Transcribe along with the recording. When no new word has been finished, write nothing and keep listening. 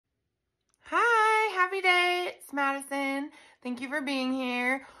happy day. It's Madison. Thank you for being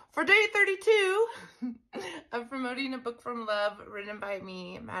here for day 32 of promoting a book from love written by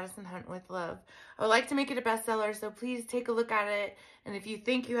me, Madison Hunt with Love. I would like to make it a bestseller, so please take a look at it. And if you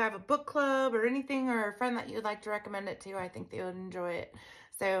think you have a book club or anything or a friend that you'd like to recommend it to, I think they would enjoy it.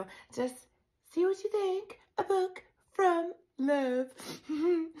 So just see what you think. A book from love.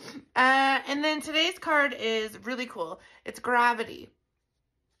 And then today's card is really cool. It's Gravity.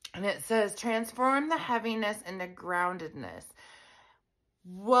 And it says, transform the heaviness into groundedness.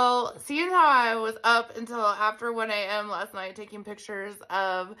 Well, seeing how I was up until after 1 a.m. last night taking pictures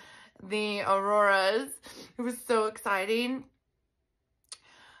of the auroras, it was so exciting.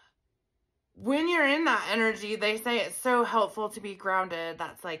 When you're in that energy, they say it's so helpful to be grounded.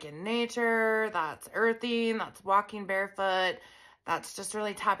 That's like in nature, that's earthing, that's walking barefoot, that's just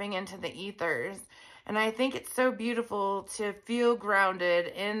really tapping into the ethers. And I think it's so beautiful to feel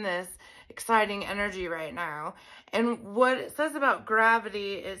grounded in this exciting energy right now. And what it says about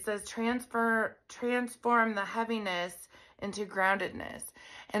gravity, it says transform the heaviness into groundedness.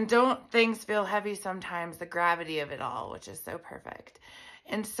 And don't things feel heavy sometimes, the gravity of it all, which is so perfect.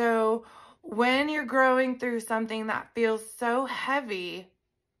 And so when you're growing through something that feels so heavy,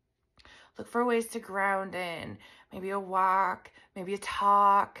 look for ways to ground in. Maybe a walk, maybe a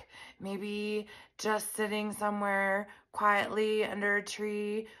talk, maybe just sitting somewhere quietly under a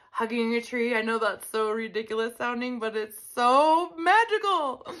tree, hugging a tree. I know that's so ridiculous sounding, but it's so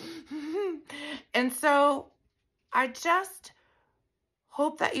magical. And so I just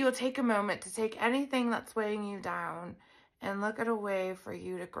hope that you will take a moment to take anything that's weighing you down and look at a way for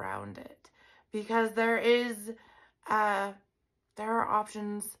you to ground it. Because there are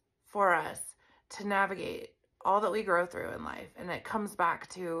options for us to navigate all that we grow through in life. And it comes back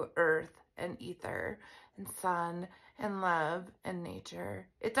to earth and ether and sun and love and nature.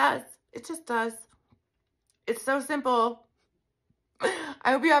 It does. It just does. It's so simple.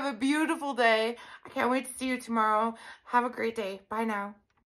 I hope you have a beautiful day. I can't wait to see you tomorrow. Have a great day. Bye now.